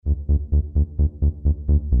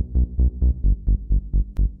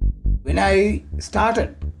When I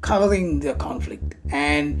started covering the conflict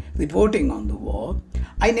and reporting on the war,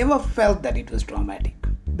 I never felt that it was traumatic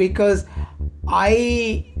because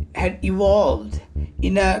I had evolved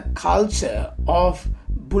in a culture of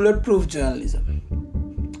bulletproof journalism.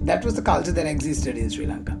 That was the culture that existed in Sri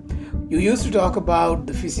Lanka. You used to talk about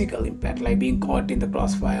the physical impact, like being caught in the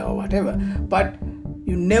crossfire or whatever, but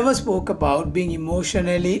you never spoke about being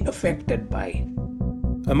emotionally affected by it.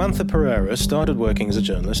 Amantha Pereira started working as a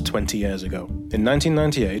journalist 20 years ago. In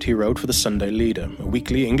 1998, he wrote for the Sunday Leader, a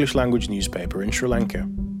weekly English-language newspaper in Sri Lanka.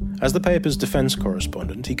 As the paper's defence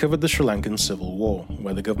correspondent, he covered the Sri Lankan Civil War,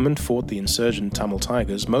 where the government fought the insurgent Tamil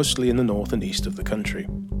Tigers mostly in the north and east of the country.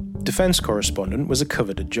 Defence correspondent was a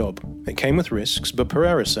coveted job. It came with risks, but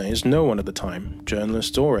Pereira says no one at the time,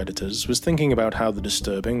 journalists or editors, was thinking about how the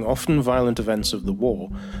disturbing, often violent events of the war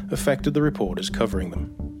affected the reporters covering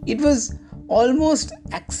them. It was almost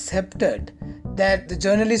accepted that the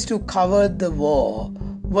journalists who covered the war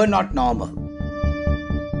were not normal.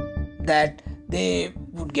 That they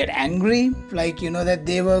would get angry, that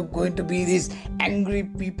they were going to be these angry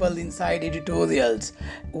people inside editorials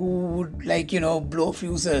who would, blow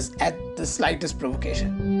fuses at the slightest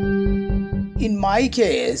provocation. In my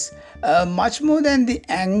case, much more than the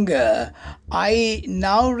anger, I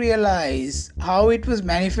now realize how it was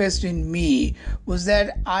manifest in me was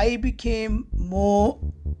that I became more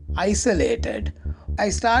isolated. I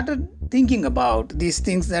started thinking about these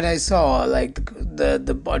things that I saw, like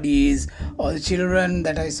the bodies or the children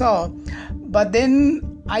that I saw, but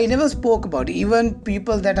then I never spoke about it. Even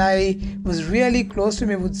people that I was really close to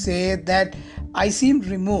me would say that I seemed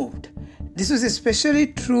removed. This was especially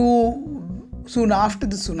true soon after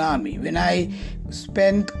the tsunami, when I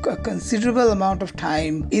spent a considerable amount of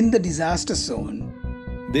time in the disaster zone.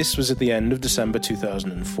 This was at the end of December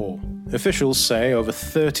 2004. Officials say over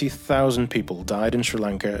 30,000 people died in Sri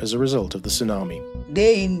Lanka as a result of the tsunami.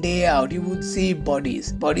 Day in, day out, you would see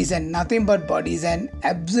bodies and nothing but bodies and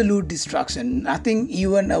absolute destruction. Nothing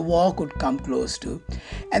even a war could come close to.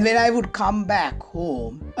 And when I would come back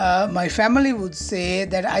home, my family would say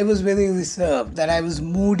that I was very reserved, that I was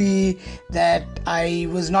moody, that I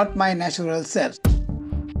was not my natural self.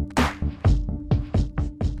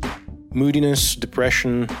 Moodiness,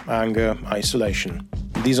 depression, anger, isolation.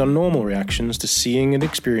 These are normal reactions to seeing and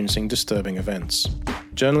experiencing disturbing events.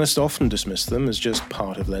 Journalists often dismiss them as just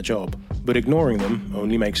part of their job, but ignoring them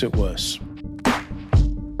only makes it worse.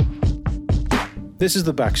 This is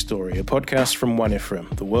The Backstory, a podcast from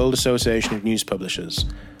WANIFRA, the World Association of News Publishers.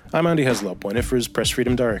 I'm Andy Heslop, WANIFRA's Press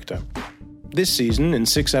Freedom Director. This season, in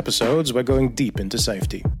 6 episodes, we're going deep into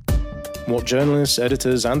safety. What journalists,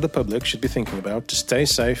 editors, and the public should be thinking about to stay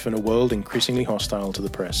safe in a world increasingly hostile to the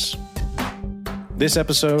press. This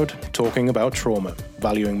episode, talking about trauma,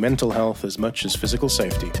 valuing mental health as much as physical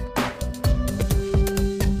safety.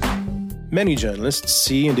 Many journalists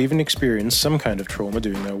see and even experience some kind of trauma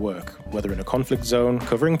doing their work, whether in a conflict zone,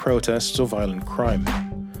 covering protests, or violent crime.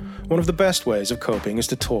 One of the best ways of coping is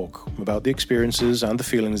to talk about the experiences and the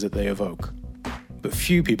feelings that they evoke. But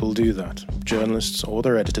few people do that, journalists or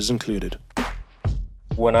their editors included.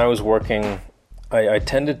 When I was working, I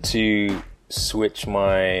tended to switch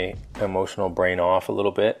my emotional brain off a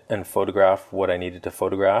little bit and photograph what I needed to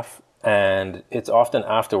photograph. And it's often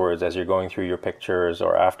afterwards, as you're going through your pictures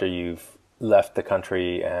or after you've left the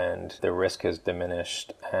country and the risk has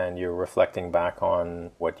diminished and you're reflecting back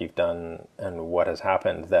on what you've done and what has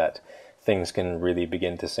happened, that things can really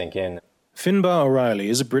begin to sink in. Finbar O'Reilly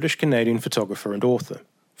is a British-Canadian photographer and author.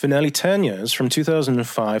 For nearly 10 years, from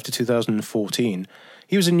 2005 to 2014,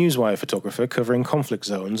 he was a newswire photographer covering conflict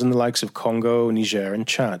zones in the likes of Congo, Niger and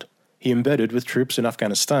Chad. He embedded with troops in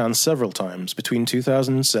Afghanistan several times between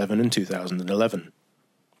 2007 and 2011.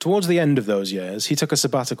 Towards the end of those years, he took a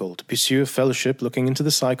sabbatical to pursue a fellowship looking into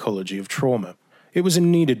the psychology of trauma. It was a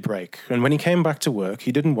needed break, and when he came back to work,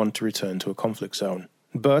 he didn't want to return to a conflict zone.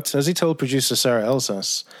 But, as he told producer Sarah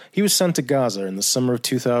Elsas, he was sent to Gaza in the summer of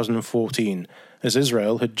 2014, as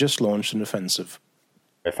Israel had just launched an offensive.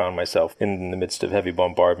 I found myself in the midst of heavy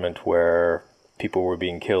bombardment where people were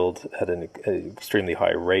being killed at an extremely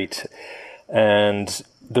high rate. And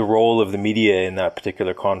the role of the media in that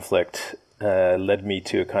particular conflict led me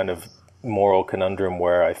to a kind of moral conundrum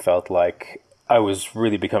where I felt like I was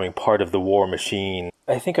really becoming part of the war machine.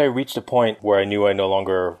 I think I reached a point where I knew I no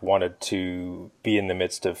longer wanted to be in the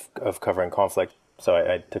midst of covering conflict. So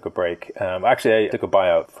I took a break. Actually, I took a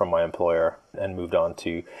buyout from my employer and moved on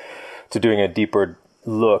to doing a deeper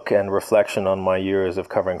look and reflection on my years of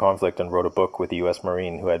covering conflict, and wrote a book with a U.S.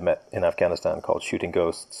 Marine who I'd met in Afghanistan called Shooting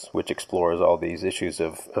Ghosts, which explores all these issues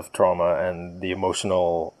of trauma and the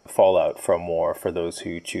emotional fallout from war for those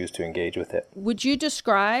who choose to engage with it. Would you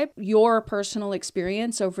describe your personal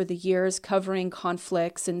experience over the years covering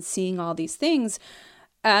conflicts and seeing all these things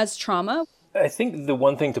as trauma? I think the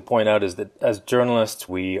one thing to point out is that as journalists,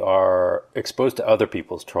 we are exposed to other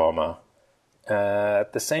people's trauma.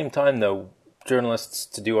 At the same time, though, journalists,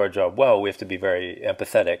 to do our job well, we have to be very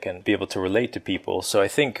empathetic and be able to relate to people. So I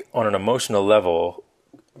think on an emotional level,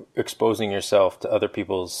 exposing yourself to other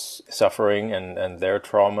people's suffering and their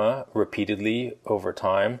trauma repeatedly over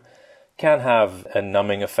time can have a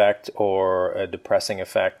numbing effect or a depressing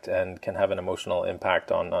effect, and can have an emotional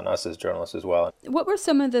impact on us as journalists as well. What were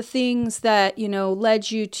some of the things that,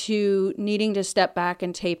 led you to needing to step back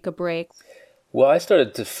and take a break? Well, I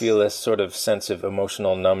started to feel this sort of sense of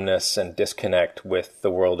emotional numbness and disconnect with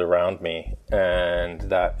the world around me. And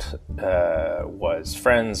that was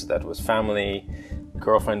friends, that was family,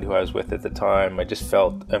 girlfriend who I was with at the time. I just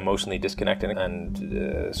felt emotionally disconnected,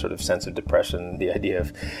 and sort of sense of depression. The idea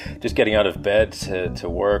of just getting out of bed to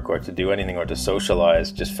work or to do anything or to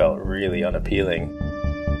socialize just felt really unappealing.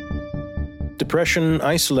 Depression,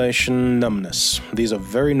 isolation, numbness. These are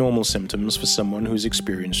very normal symptoms for someone who's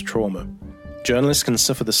experienced trauma. Journalists can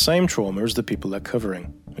suffer the same trauma as the people they're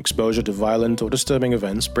covering. Exposure to violent or disturbing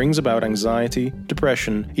events brings about anxiety,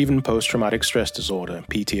 depression, even post-traumatic stress disorder,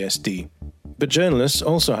 PTSD. But journalists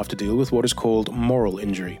also have to deal with what is called moral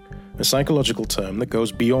injury, a psychological term that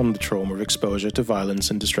goes beyond the trauma of exposure to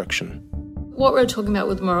violence and destruction. What we're talking about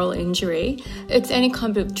with moral injury, it's any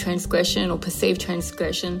kind of transgression or perceived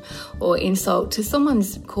transgression or insult to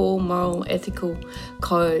someone's core moral ethical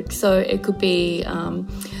code. So it could be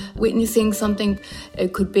witnessing something,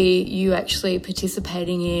 it could be you actually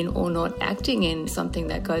participating in or not acting in something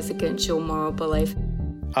that goes against your moral belief.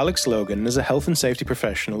 Alex Logan is a health and safety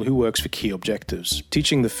professional who works for Key Objectives,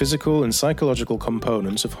 teaching the physical and psychological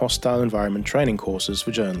components of hostile environment training courses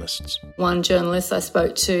for journalists. One journalist I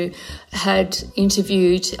spoke to had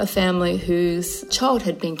interviewed a family whose child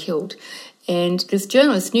had been killed. And this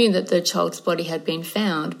journalist knew that the child's body had been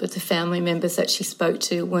found, but the family members that she spoke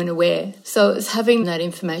to weren't aware. So it was having that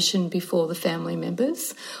information before the family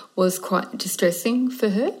members was quite distressing for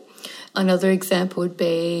her. Another example would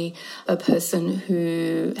be a person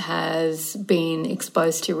who has been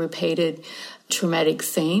exposed to repeated traumatic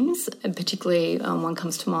scenes, and particularly one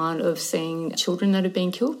comes to mind of seeing children that have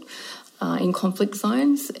been killed in conflict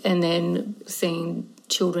zones, and then seeing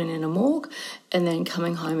children in a morgue, and then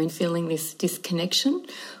coming home and feeling this disconnection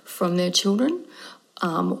from their children.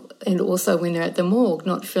 And also when they're at the morgue,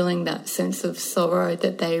 not feeling that sense of sorrow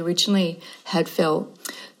that they originally had felt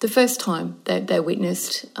the first time that they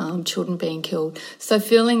witnessed children being killed. So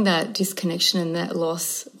feeling that disconnection and that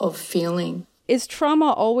loss of feeling. Is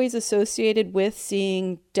trauma always associated with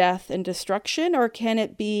seeing death and destruction, or can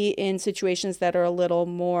it be in situations that are a little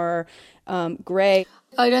more grey?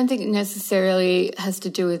 I don't think it necessarily has to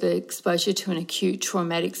do with the exposure to an acute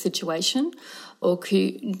traumatic situation or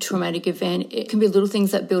acute traumatic event. It can be little things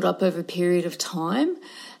that build up over a period of time.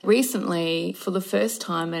 Recently, for the first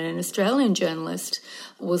time, an Australian journalist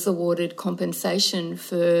was awarded compensation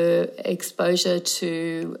for exposure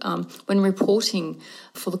to when reporting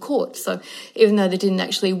for the court. So even though they didn't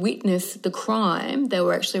actually witness the crime, they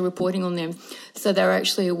were actually reporting on them. So they were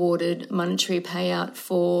actually awarded monetary payout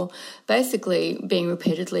for basically being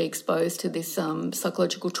repeatedly exposed to this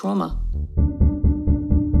psychological trauma.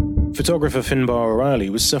 Photographer Finbar O'Reilly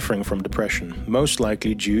was suffering from depression, most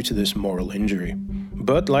likely due to this moral injury.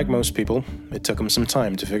 But like most people, it took him some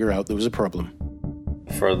time to figure out there was a problem.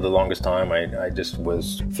 For the longest time, I just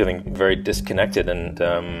was feeling very disconnected and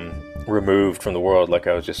removed from the world, like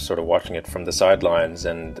I was just sort of watching it from the sidelines.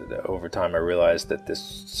 And over time I realized that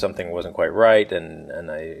something wasn't quite right, and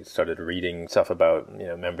I started reading stuff about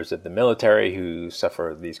members of the military who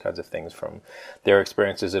suffer these kinds of things from their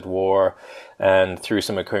experiences at war. And through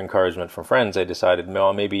some encouragement from friends, I decided,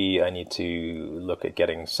 well, maybe I need to look at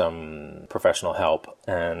getting some professional help.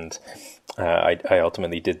 And I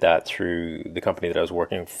ultimately did that through the company that I was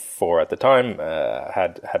working for at the time.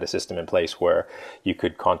 Had a system in place where you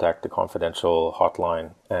could contact a confidential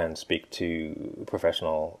hotline and speak to a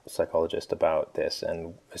professional psychologist about this.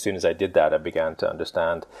 And as soon as I did that, I began to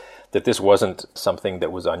understand that this wasn't something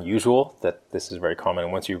that was unusual, that this is very common.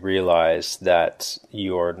 And once you realize that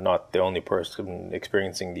you're not the only person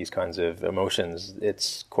experiencing these kinds of emotions,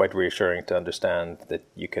 it's quite reassuring to understand that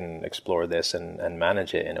you can explore this and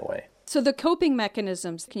manage it in a way. So the coping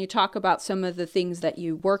mechanisms, can you talk about some of the things that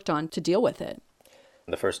you worked on to deal with it?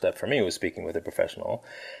 The first step for me was speaking with a professional.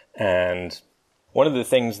 And one of the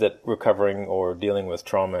things that recovering or dealing with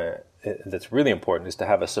trauma that's really important is to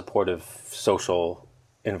have a supportive social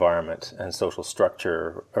environment and social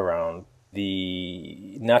structure around.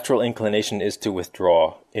 The natural inclination is to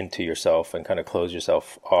withdraw into yourself and kind of close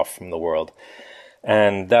yourself off from the world.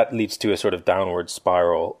 And that leads to a sort of downward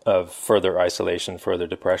spiral of further isolation, further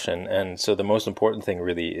depression. And so the most important thing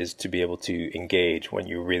really is to be able to engage when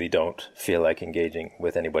you really don't feel like engaging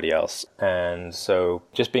with anybody else. And so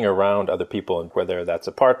just being around other people, whether that's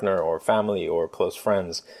a partner or family or close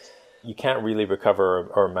friends, you can't really recover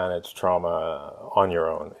or manage trauma on your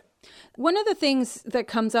own. One of the things that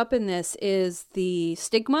comes up in this is the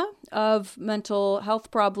stigma of mental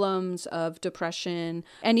health problems, of depression,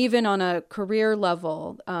 and even on a career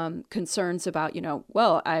level, concerns about,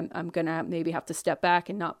 well, I'm going to maybe have to step back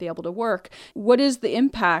and not be able to work. What is the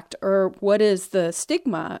impact or what is the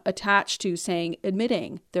stigma attached to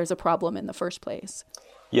admitting there's a problem in the first place?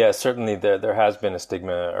 Yeah, certainly there has been a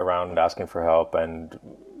stigma around asking for help, and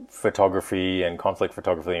photography and conflict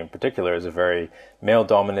photography in particular is a very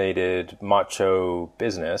male-dominated, macho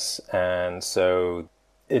business. And so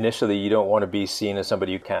initially you don't want to be seen as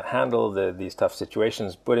somebody who can't handle these tough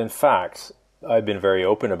situations. But in fact, I've been very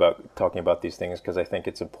open about talking about these things because I think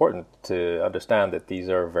it's important to understand that these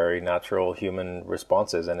are very natural human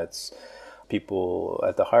responses. And it's people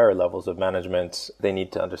at the higher levels of management, they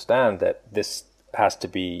need to understand that this has to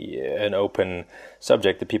be an open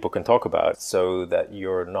subject that people can talk about so that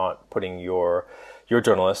you're not putting your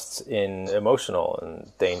journalists in emotional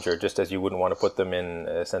danger, just as you wouldn't want to put them in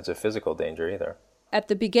a sense of physical danger either. At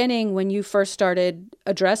the beginning, when you first started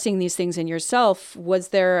addressing these things in yourself, was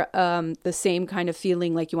there the same kind of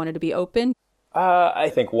feeling like you wanted to be open? I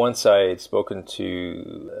think once I had spoken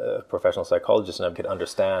to a professional psychologist and I could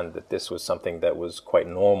understand that this was something that was quite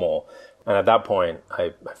normal. And at that point,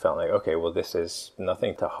 I felt like, okay, well, this is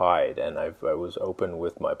nothing to hide. And I was open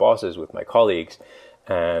with my bosses, with my colleagues.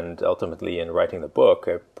 And ultimately, in writing the book,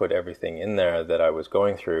 I put everything in there that I was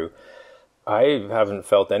going through. I haven't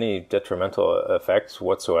felt any detrimental effects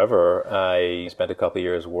whatsoever. I spent a couple of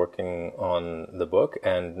years working on the book,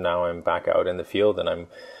 and now I'm back out in the field, and I'm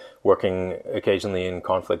working occasionally in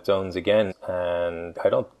conflict zones again, and I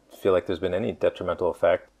don't feel like there's been any detrimental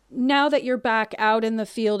effect. Now that you're back out in the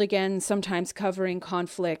field again, sometimes covering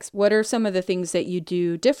conflicts, what are some of the things that you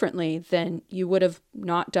do differently than you would have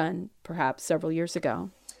not done perhaps several years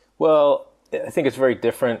ago? Well, I think it's very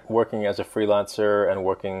different working as a freelancer and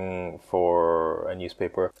working for a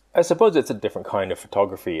newspaper. I suppose it's a different kind of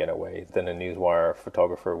photography in a way than a newswire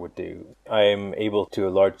photographer would do. I'm able to a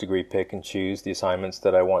large degree pick and choose the assignments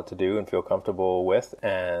that I want to do and feel comfortable with,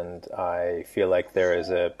 and I feel like there is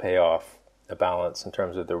a payoff, a balance in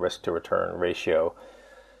terms of the risk to return ratio,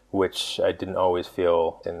 which I didn't always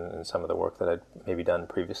feel in some of the work that I'd maybe done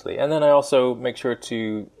previously. And then I also make sure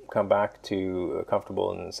to come back to a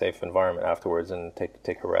comfortable and safe environment afterwards and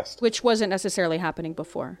take a rest. Which wasn't necessarily happening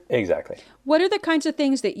before. Exactly. What are the kinds of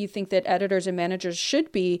things that you think that editors and managers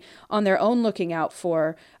should be on their own looking out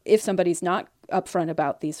for if somebody's not upfront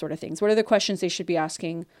about these sort of things? What are the questions they should be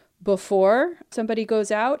asking before somebody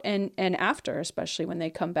goes out and after, especially when they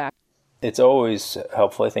come back? It's always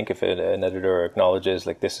helpful, I think, if an editor acknowledges,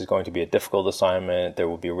 like, this is going to be a difficult assignment, there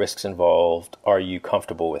will be risks involved. Are you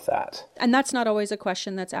comfortable with that? And that's not always a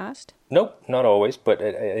question that's asked? Nope, not always, but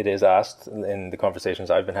it is asked in the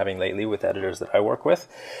conversations I've been having lately with editors that I work with,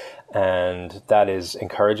 and that is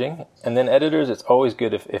encouraging. And then editors, it's always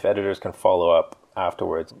good if editors can follow up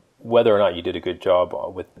afterwards. Whether or not you did a good job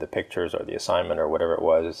with the pictures or the assignment or whatever it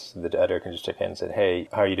was, the editor can just check in and say, hey,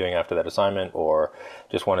 how are you doing after that assignment? Or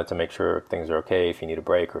just wanted to make sure things are okay if you need a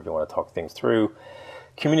break or if you want to talk things through.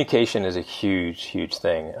 Communication is a huge, huge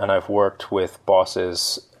thing. And I've worked with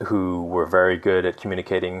bosses who were very good at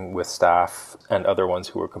communicating with staff and other ones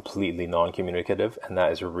who were completely non-communicative. And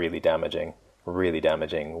that is really damaging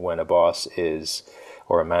when a boss is,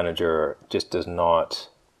 or a manager just does not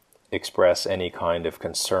express any kind of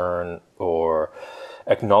concern or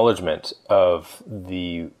acknowledgement of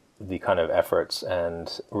the kind of efforts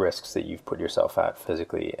and risks that you've put yourself at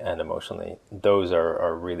physically and emotionally. Those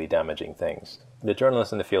are really damaging things. The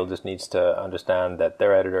journalist in the field just needs to understand that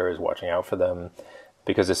their editor is watching out for them,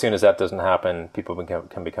 because as soon as that doesn't happen, people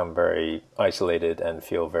can become very isolated and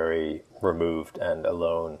feel very removed and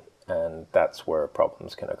alone. And that's where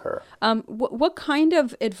problems can occur. What kind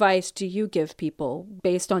of advice do you give people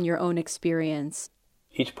based on your own experience?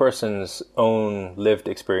 Each person's own lived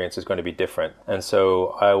experience is going to be different. And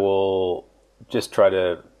so I will just try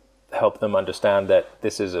to help them understand that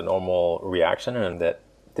this is a normal reaction and that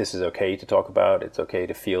this is okay to talk about. It's okay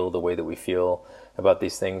to feel the way that we feel. about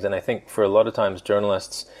these things. And I think for a lot of times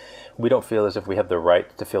journalists, we don't feel as if we have the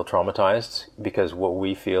right to feel traumatized, because what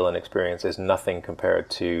we feel and experience is nothing compared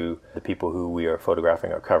to the people who we are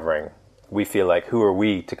photographing or covering. We feel like, who are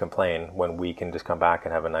we to complain when we can just come back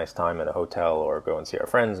and have a nice time in a hotel or go and see our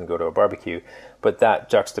friends and go to a barbecue? But that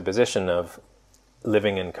juxtaposition of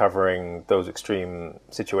living and covering those extreme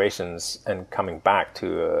situations and coming back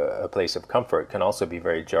to a place of comfort can also be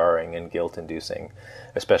very jarring and guilt-inducing,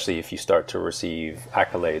 especially if you start to receive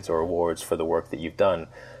accolades or awards for the work that you've done.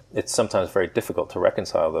 It's sometimes very difficult to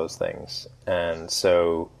reconcile those things. And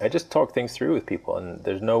so I just talk things through with people, and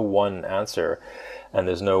there's no one answer and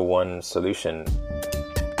there's no one solution.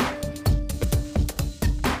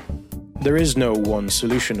 There is no one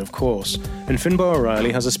solution, of course, and Finbar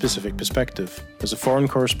O'Reilly has a specific perspective, as a foreign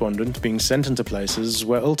correspondent being sent into places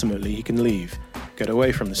where ultimately he can leave, get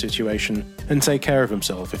away from the situation, and take care of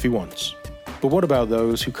himself if he wants. But what about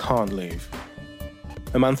those who can't leave?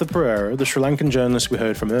 Amantha Pereira, the Sri Lankan journalist we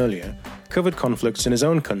heard from earlier, covered conflicts in his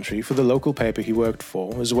own country for the local paper he worked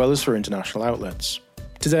for, as well as for international outlets.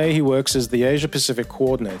 Today, he works as the Asia-Pacific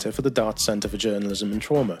coordinator for the Dart Center for Journalism and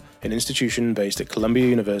Trauma, an institution based at Columbia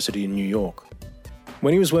University in New York.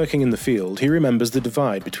 When he was working in the field, he remembers the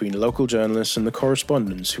divide between local journalists and the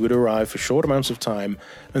correspondents who would arrive for short amounts of time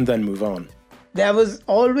and then move on. There was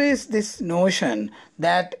always this notion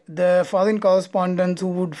that the foreign correspondents who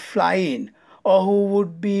would fly in or who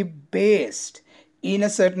would be based in a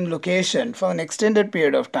certain location for an extended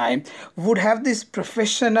period of time would have this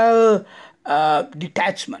professional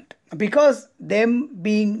detachment. Because them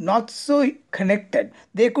being not so connected,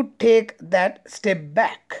 they could take that step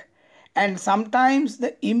back. And sometimes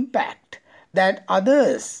the impact that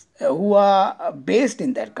others who are based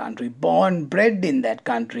in that country, born, bred in that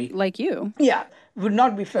country, like you, would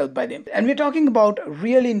not be felt by them. And we're talking about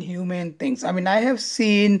real inhumane things. I mean, I have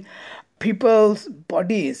seen people's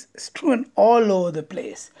bodies strewn all over the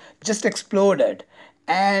place, just exploded,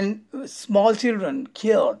 and small children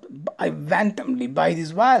killed wantonly by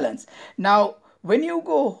this violence. Now, when you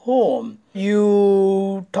go home,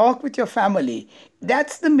 you talk with your family.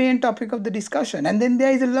 That's the main topic of the discussion. And then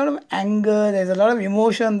there is a lot of anger, there's a lot of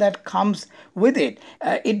emotion that comes with it.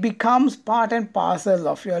 It becomes part and parcel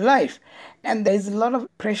of your life. And there's a lot of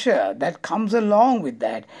pressure that comes along with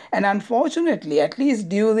that. And unfortunately, at least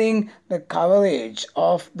during the coverage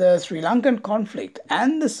of the Sri Lankan conflict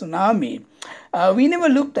and the tsunami, we never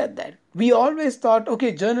looked at that. We always thought,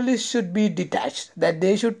 okay, journalists should be detached, that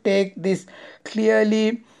they should take this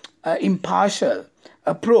clearly impartial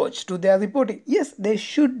approach to their reporting. Yes, they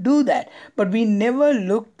should do that. But we never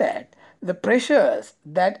looked at the pressures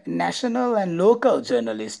that national and local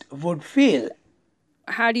journalists would feel.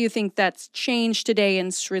 How do you think that's changed today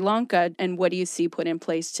in Sri Lanka, and what do you see put in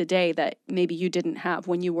place today that maybe you didn't have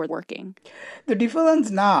when you were working? The difference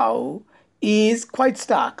now is quite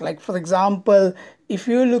stark. Like, for example, if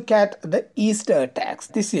you look at the Easter attacks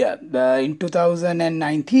this year, in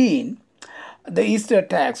 2019, the Easter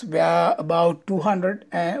attacks where about 200,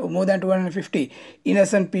 more than 250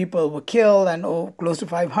 innocent people were killed and close to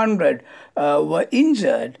 500 were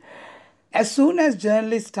injured. As soon as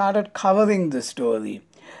journalists started covering the story,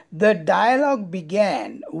 the dialogue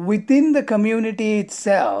began within the community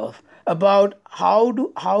itself about how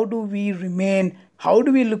do we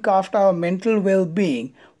look after our mental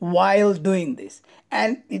well-being while doing this.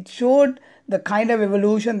 And it showed the kind of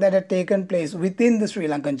evolution that had taken place within the Sri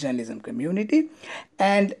Lankan journalism community.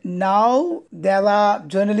 And now there are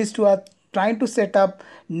journalists who are trying to set up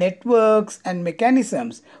networks and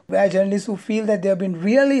mechanisms where journalists who feel that they have been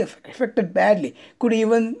really affected badly could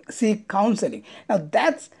even seek counseling. Now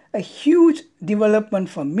that's a huge development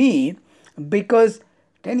for me, because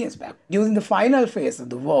 10 years back, during the final phase of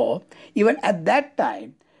the war, even at that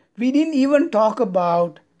time, we didn't even talk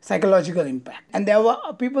about psychological impact. And there were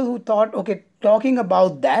people who thought, okay, talking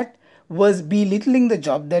about that was belittling the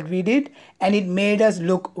job that we did, and it made us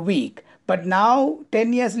look weak. But now,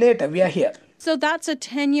 10 years later, we are here. So that's a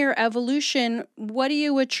 10-year evolution. What do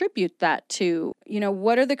you attribute that to?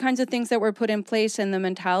 What are the kinds of things that were put in place and the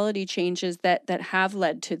mentality changes that have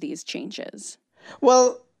led to these changes?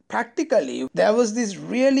 Well, practically, there was this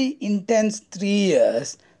really intense 3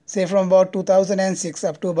 years, say from about 2006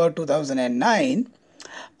 up to about 2009,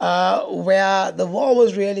 where the war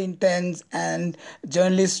was really intense, and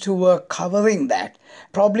journalists who were covering that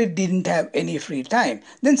probably didn't have any free time.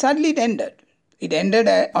 Then suddenly it ended. It ended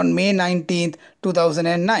on May 19th,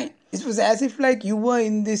 2009. It was as if like you were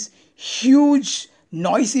in this huge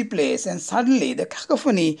noisy place, and suddenly the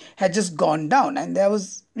cacophony had just gone down and there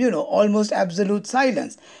was, almost absolute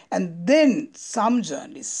silence. And then some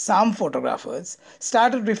journalists, some photographers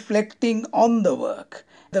started reflecting on the work.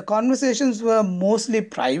 The conversations were mostly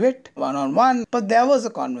private, one on one, but there was a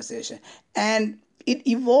conversation. And it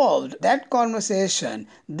evolved. That conversation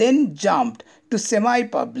then jumped to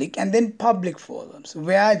semi-public and then public forums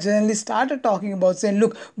where journalists started talking about saying,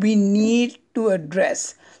 look, we need to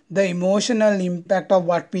address the emotional impact of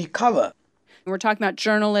what we cover. We're talking about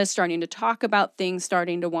journalists starting to talk about things,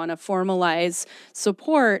 starting to want to formalize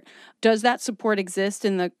support. Does that support exist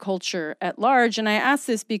in the culture at large? And I ask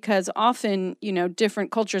this because often,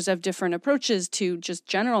 different cultures have different approaches to just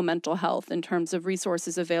general mental health in terms of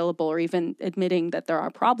resources available or even admitting that there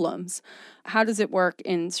are problems. How does it work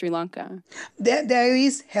in Sri Lanka? There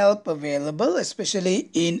is help available,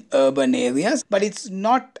 especially in urban areas, but it's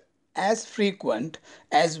not as frequent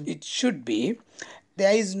as it should be.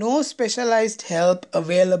 There is no specialized help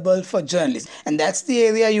available for journalists, and that's the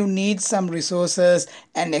area you need some resources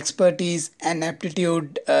and expertise and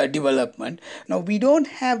aptitude development. Now, we don't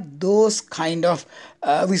have those kind of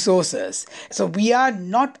resources, so we are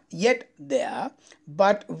not yet there,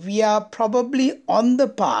 but we are probably on the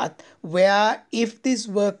path where if this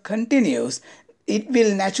work continues, it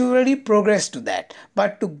will naturally progress to that.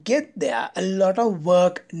 But to get there, a lot of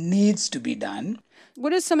work needs to be done.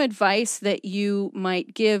 What is some advice that you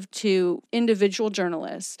might give to individual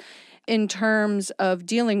journalists in terms of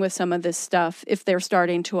dealing with some of this stuff if they're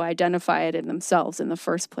starting to identify it in themselves in the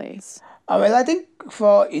first place? Well, I think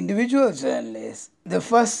for individual journalists, the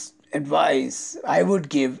first advice I would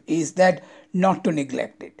give is that not to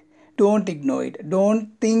neglect it. Don't ignore it.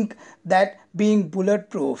 Don't think that being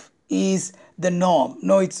bulletproof is the norm.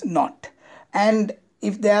 No, it's not. And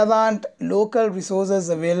if there aren't local resources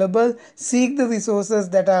available, seek the resources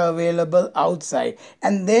that are available outside.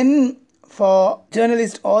 And then for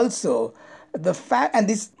journalists also, the fact, and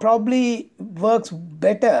this probably works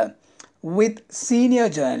better with senior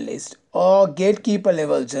journalists or gatekeeper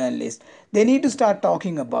level journalists, they need to start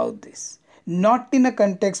talking about this. Not in a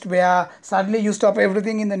context where suddenly you stop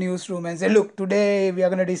everything in the newsroom and say, look, today we are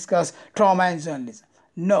going to discuss trauma and journalism.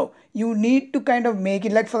 No, you need to kind of make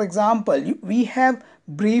it like, for example, we have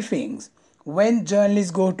briefings when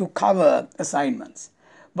journalists go to cover assignments.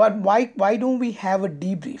 But why don't we have a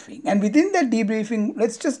debriefing? And within that debriefing,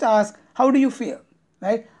 let's just ask, how do you feel?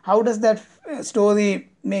 Right? How does that story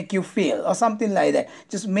make you feel? Or something like that.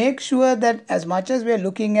 Just make sure that as much as we're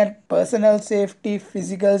looking at personal safety,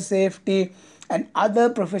 physical safety, and other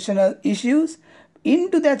professional issues,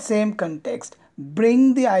 into that same context,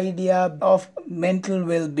 bring the idea of mental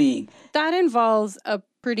well-being. That involves a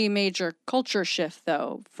pretty major culture shift,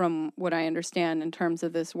 though, from what I understand in terms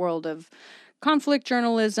of this world of conflict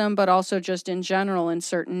journalism, but also just in general in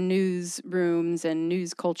certain newsrooms and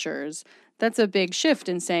news cultures. That's a big shift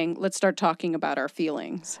in saying, let's start talking about our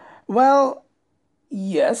feelings. Well,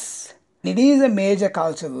 yes, it is a major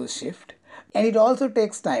cultural shift. And it also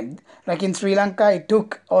takes time. Like in Sri Lanka, it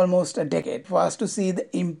took almost a decade for us to see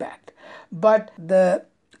the impact. But the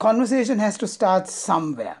conversation has to start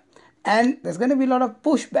somewhere. And there's going to be a lot of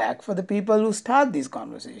pushback for the people who start these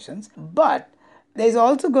conversations. But there's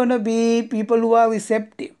also going to be people who are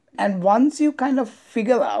receptive. And once you kind of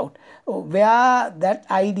figure out where that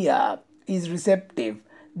idea is receptive,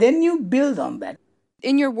 then you build on that.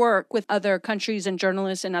 In your work with other countries and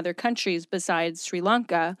journalists in other countries besides Sri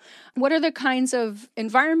Lanka, what are the kinds of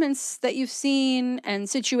environments that you've seen and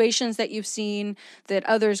situations that you've seen that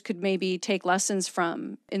others could maybe take lessons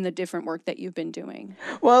from in the different work that you've been doing?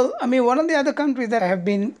 Well, I mean, one of the other countries that I have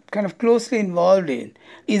been kind of closely involved in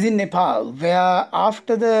is in Nepal, where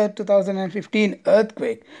after the 2015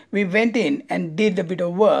 earthquake, we went in and did a bit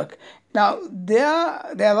of work. Now, there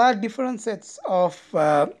are different sets of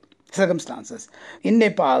circumstances. In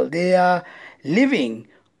Nepal, they are living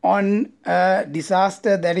on a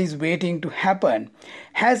disaster that is waiting to happen,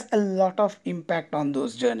 has a lot of impact on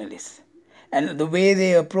those journalists. And the way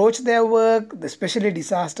they approach their work, especially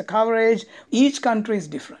disaster coverage, each country is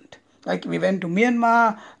different. Like we went to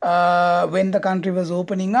Myanmar when the country was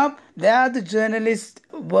opening up. There the journalists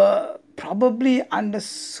were probably under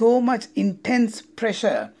so much intense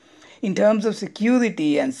pressure in terms of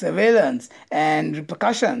security and surveillance and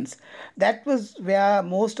repercussions. That was where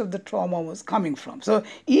most of the trauma was coming from. So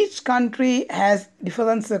each country has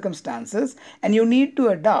different circumstances and you need to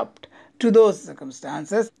adapt to those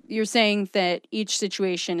circumstances. You're saying that each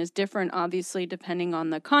situation is different, obviously, depending on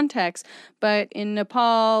the context. But in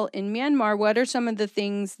Nepal, in Myanmar, what are some of the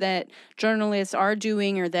things that journalists are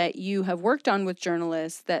doing or that you have worked on with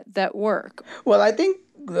journalists that work? Well, I think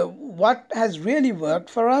what has really worked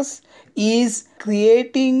for us is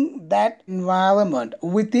creating that environment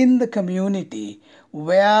within the community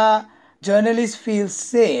where journalists feel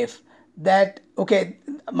safe that, okay,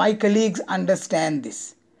 my colleagues understand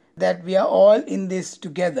this, that we are all in this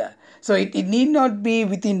together. So it need not be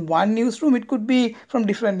within one newsroom, it could be from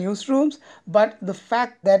different newsrooms, but the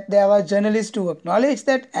fact that there are journalists who acknowledge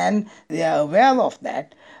that and they are aware of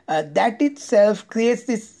that, that itself creates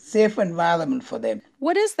this safe environment for them.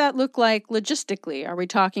 What does that look like logistically? Are we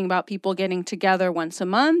talking about people getting together once a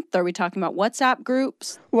month? Are we talking about WhatsApp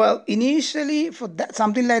groups? Well, initially, for that,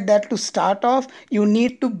 something like that to start off, you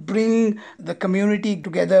need to bring the community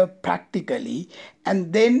together practically.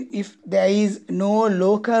 And then if there is no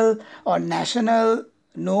local or national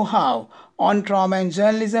know-how on trauma and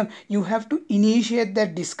journalism, you have to initiate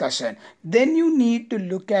that discussion. Then you need to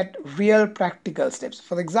look at real practical steps.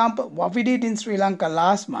 For example, what we did in Sri Lanka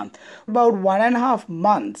last month, about 1.5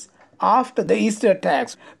 months after the Easter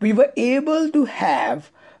attacks, we were able to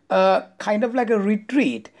have kind of like a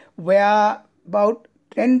retreat where about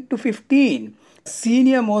 10 to 15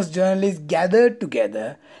 senior most journalists gathered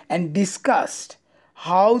together and discussed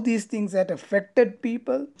how these things had affected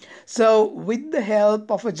people. So with the help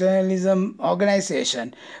of a journalism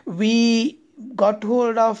organization, we got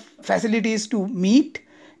hold of facilities to meet,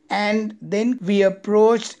 and then we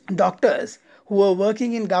approached doctors who were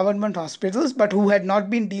working in government hospitals but who had not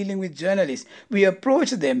been dealing with journalists. We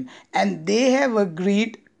approached them and they have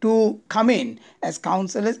agreed to come in as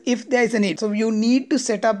counselors if there is a need. So you need to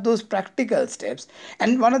set up those practical steps.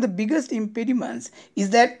 And one of the biggest impediments is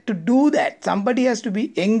that to do that, somebody has to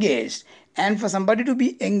be engaged. And for somebody to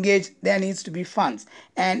be engaged, there needs to be funds.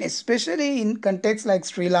 And especially in contexts like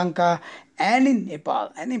Sri Lanka and in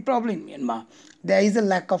Nepal and in probably Myanmar, there is a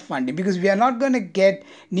lack of funding because we are not going to get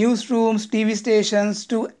newsrooms, TV stations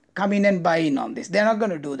to come in and buy in on this. They're not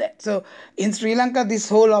going to do that. So in Sri Lanka, this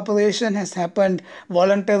whole operation has happened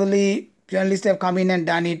voluntarily. Journalists have come in and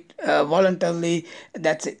done it voluntarily.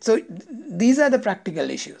 That's it. So these are the practical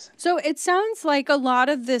issues. So it sounds like a lot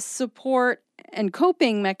of this support and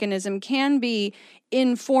coping mechanism can be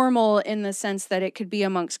informal in the sense that it could be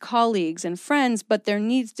amongst colleagues and friends, but there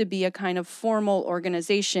needs to be a kind of formal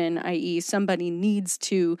organization, i.e. somebody needs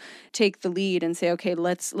to take the lead and say, okay,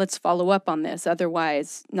 let's follow up on this.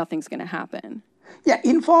 Otherwise, nothing's going to happen. Yeah,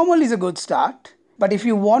 informal is a good start. But if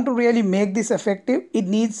you want to really make this effective, it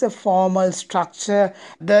needs a formal structure.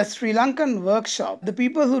 The Sri Lankan workshop, the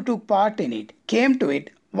people who took part in it came to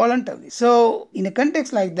it voluntarily. So in a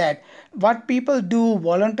context like that, what people do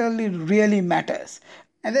voluntarily really matters.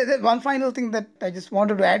 And then one final thing that I just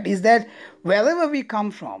wanted to add is that wherever we come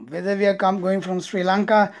from, whether we are going from Sri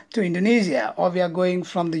Lanka to Indonesia or we are going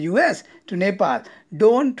from the US to Nepal,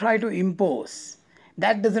 don't try to impose.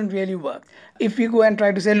 That doesn't really work. If you go and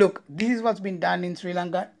try to say, look, this is what's been done in Sri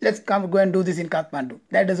Lanka, let's go and do this in Kathmandu.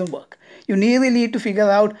 That doesn't work. You really need to figure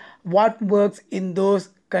out what works in those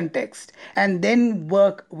contexts and then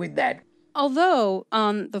work with that. Although,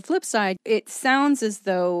 on the flip side, it sounds as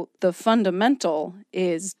though the fundamental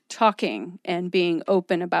is talking and being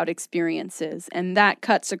open about experiences, and that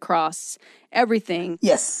cuts across everything.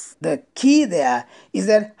 Yes, the key there is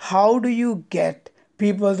that how do you get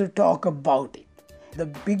people to talk about it? The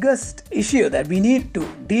biggest issue that we need to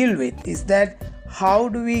deal with is that how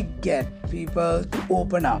do we get people to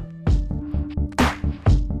open up?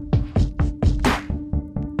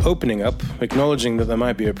 Opening up, acknowledging that there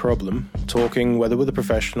might be a problem, talking whether with a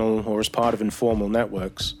professional or as part of informal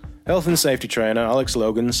networks. Health and safety trainer Alex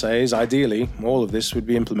Logan says ideally all of this would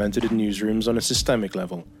be implemented in newsrooms on a systemic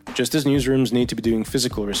level. Just as newsrooms need to be doing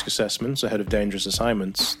physical risk assessments ahead of dangerous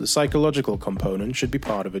assignments, the psychological component should be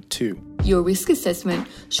part of it too. Your risk assessment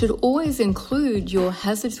should always include your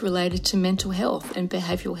hazards related to mental health and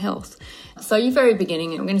behavioural health. So at your very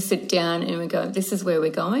beginning, I'm going to sit down and we go, this is where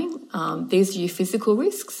we're going. These are your physical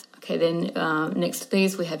risks. Okay, then next to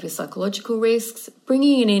these we have your psychological risks,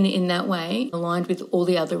 bringing it in that way, aligned with all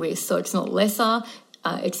the other risks. So it's not lesser,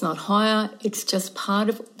 it's not higher, it's just part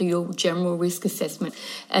of your general risk assessment.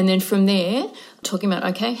 And then from there, talking about,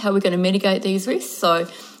 okay, how are we going to mitigate these risks? So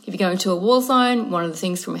if you go into a war zone, one of the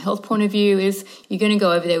things from a health point of view is you're going to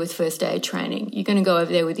go over there with first aid training. You're going to go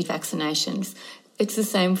over there with your vaccinations. It's the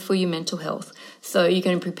same for your mental health. So you're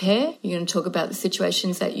going to prepare, you're going to talk about the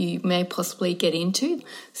situations that you may possibly get into.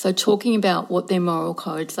 So talking about what their moral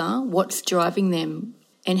codes are, what's driving them,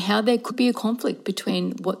 and how there could be a conflict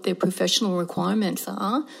between what their professional requirements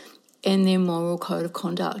are and their moral code of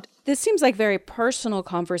conduct. This seems like very personal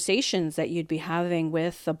conversations that you'd be having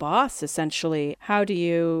with the boss, essentially. How do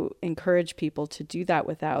you encourage people to do that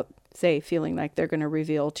without say, feeling like they're going to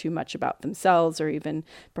reveal too much about themselves or even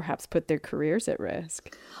perhaps put their careers at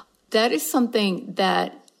risk? That is something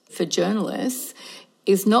that, for journalists,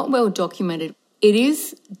 is not well documented. It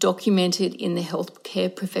is documented in the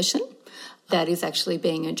healthcare profession. That is actually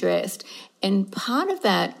being addressed. And part of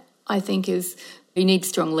that, I think, is you need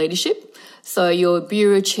strong leadership. So your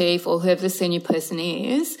bureau chief or whoever the senior person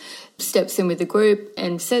is steps in with the group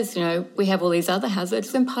and says, we have all these other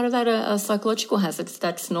hazards, and part of that are psychological hazards.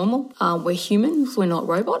 That's normal. We're humans, we're not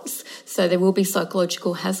robots. So there will be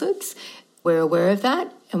psychological hazards. We're aware of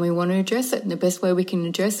that and we want to address it. And the best way we can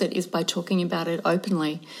address it is by talking about it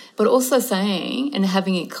openly, but also saying and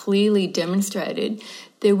having it clearly demonstrated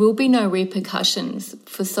there will be no repercussions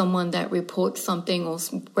for someone that reports something or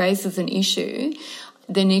raises an issue.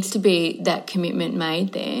 There needs to be that commitment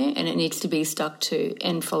made there, and it needs to be stuck to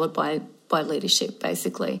and followed by leadership,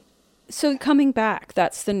 basically. So coming back,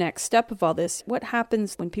 that's the next step of all this. What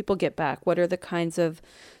happens when people get back? What are the kinds of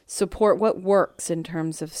support? What works in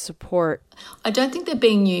terms of support? I don't think they're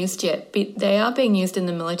being used yet, but they are being used in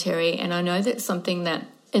the military, and I know that's something that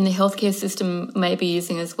in the healthcare system may be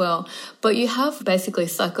using as well. But you have basically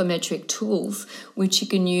psychometric tools which you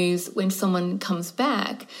can use when someone comes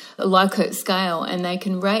back, a Likert scale, and they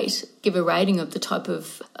can give a rating of the type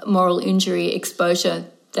of moral injury exposure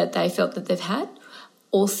that they felt that they've had,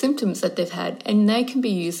 or symptoms that they've had, and they can be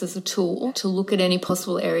used as a tool to look at any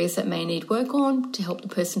possible areas that may need work on, to help the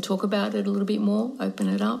person talk about it a little bit more, open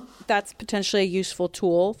it up. That's potentially a useful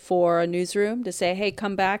tool for a newsroom to say, hey,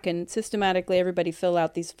 come back and systematically everybody fill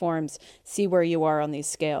out these forms, see where you are on these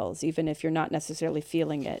scales, even if you're not necessarily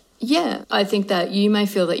feeling it. Yeah, I think that you may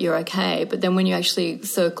feel that you're okay, but then when you actually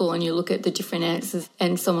circle and you look at the different answers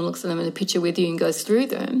and someone looks at them in the picture with you and goes through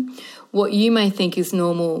them, what you may think is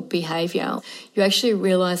normal behaviour, you actually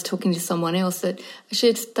realise talking to someone else that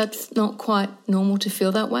actually that's not quite normal to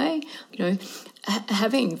feel that way.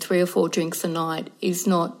 Having 3 or 4 drinks a night is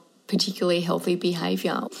not particularly healthy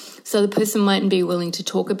behaviour. So the person mightn't be willing to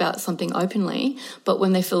talk about something openly, but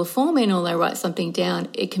when they fill a form in or they write something down,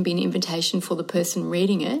 it can be an invitation for the person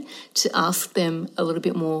reading it to ask them a little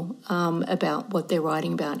bit more about what they're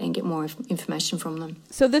writing about and get more information from them.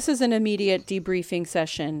 So this is an immediate debriefing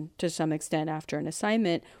session to some extent after an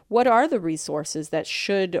assignment. What are the resources that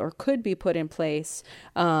should or could be put in place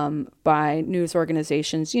by news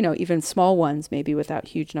organizations, even small ones, maybe without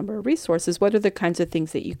huge number of resources? What are the kinds of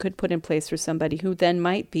things that you could put in place for somebody who then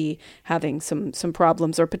might be having some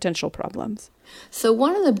problems or potential problems? So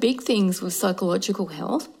one of the big things with psychological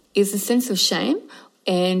health is a sense of shame.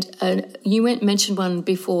 And you mentioned one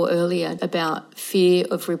before earlier about fear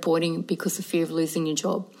of reporting because of fear of losing your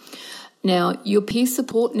job. Now, your peer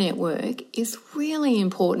support network is really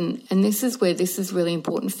important, and this is where this is really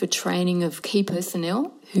important for training of key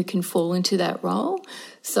personnel who can fall into that role.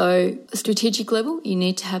 So, strategic level, you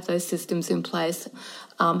need to have those systems in place.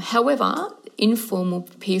 However, informal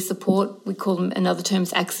peer support, we call them, in other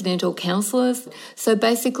terms, accidental counsellors. So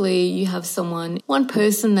basically you have one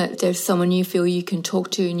person that there's someone you feel you can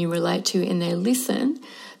talk to and you relate to and they listen.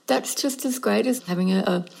 That's just as great as having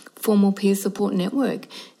a formal peer support network.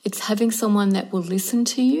 It's having someone that will listen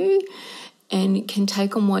to you and can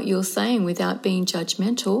take on what you're saying without being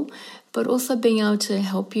judgmental, but also being able to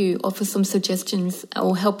help you, offer some suggestions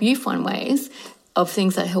or help you find ways of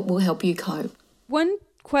things that will help you cope. One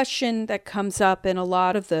question that comes up in a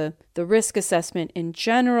lot of the risk assessment in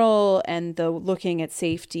general and the looking at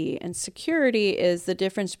safety and security is the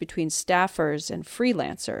difference between staffers and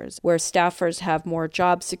freelancers, where staffers have more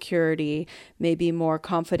job security, maybe more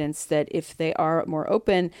confidence that if they are more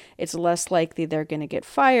open, it's less likely they're going to get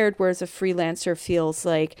fired, whereas a freelancer feels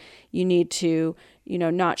like you need to,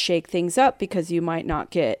 not shake things up because you might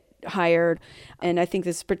not get hired. And I think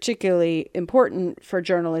this is particularly important for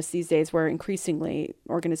journalists these days where increasingly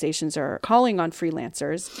organizations are calling on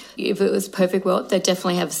freelancers. If it was perfect world, they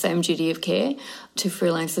definitely have the same duty of care to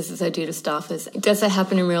freelancers as they do to staffers. Does that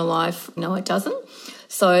happen in real life? No, it doesn't.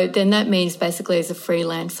 So then that means basically as a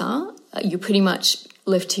freelancer, you're pretty much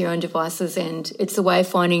left to your own devices, and it's a way of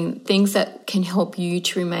finding things that can help you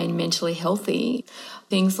to remain mentally healthy.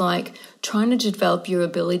 Things like trying to develop your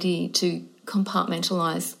ability to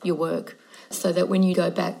compartmentalize your work so that when you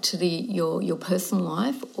go back to your personal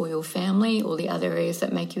life or your family or the other areas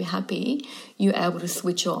that make you happy, you're able to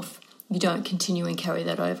switch off. You don't continue and carry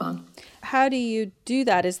that over. How do you do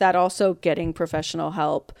that? Is that also getting professional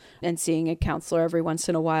help and seeing a counselor every once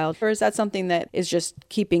in a while? Or is that something that is just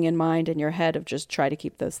keeping in mind in your head of just try to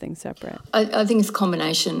keep those things separate? I think it's a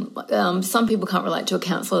combination. Some people can't relate to a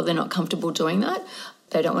counsellor. They're not comfortable doing that.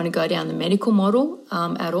 They don't want to go down the medical model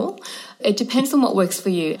at all. It depends on what works for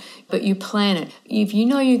you, but you plan it. If you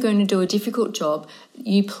know you're going to do a difficult job,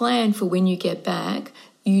 you plan for when you get back.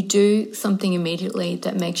 You do something immediately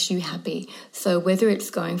that makes you happy. So whether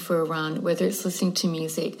it's going for a run, whether it's listening to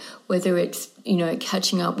music, whether it's,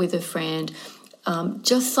 catching up with a friend,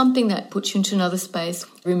 just something that puts you into another space,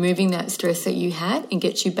 removing that stress that you had and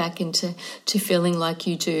gets you back into feeling like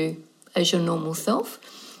you do as your normal self.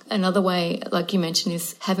 Another way, like you mentioned,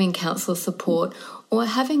 is having counsellor support or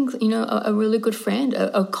having, a really good friend,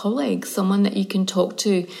 a colleague, someone that you can talk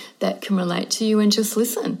to that can relate to you and just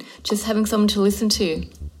listen, just having someone to listen to.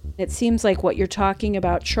 It seems like what you're talking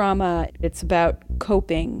about, trauma, it's about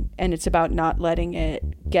coping and it's about not letting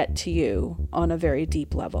it get to you on a very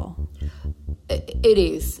deep level. It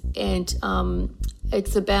is. And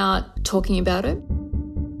it's about talking about it.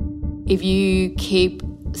 If you keep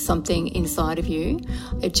something inside of you,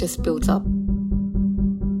 it just builds up.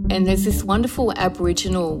 And there's this wonderful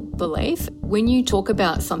Aboriginal belief. When you talk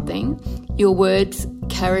about something, your words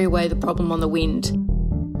carry away the problem on the wind.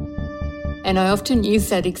 And I often use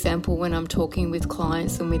that example when I'm talking with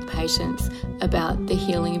clients and with patients about the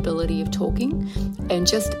healing ability of talking. And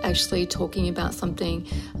just actually talking about something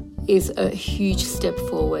is a huge step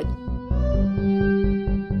forward.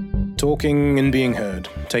 Talking and being heard,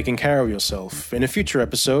 taking care of yourself. In a future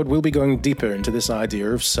episode, we'll be going deeper into this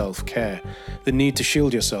idea of self-care, the need to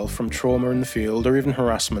shield yourself from trauma in the field or even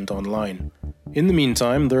harassment online. In the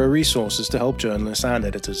meantime, there are resources to help journalists and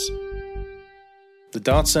editors. The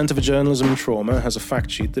Dart Centre for Journalism and Trauma has a fact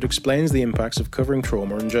sheet that explains the impacts of covering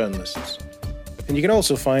trauma on journalists. And you can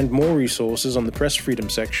also find more resources on the Press Freedom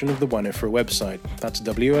section of the WANIFRA website. That's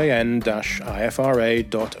wan-ifra.org.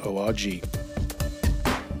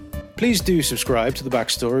 Please do subscribe to The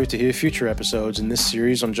Backstory to hear future episodes in this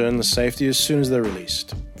series on journalist safety as soon as they're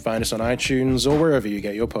released. Find us on iTunes or wherever you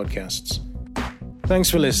get your podcasts. Thanks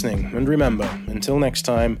for listening, and remember, until next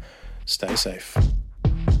time, stay safe.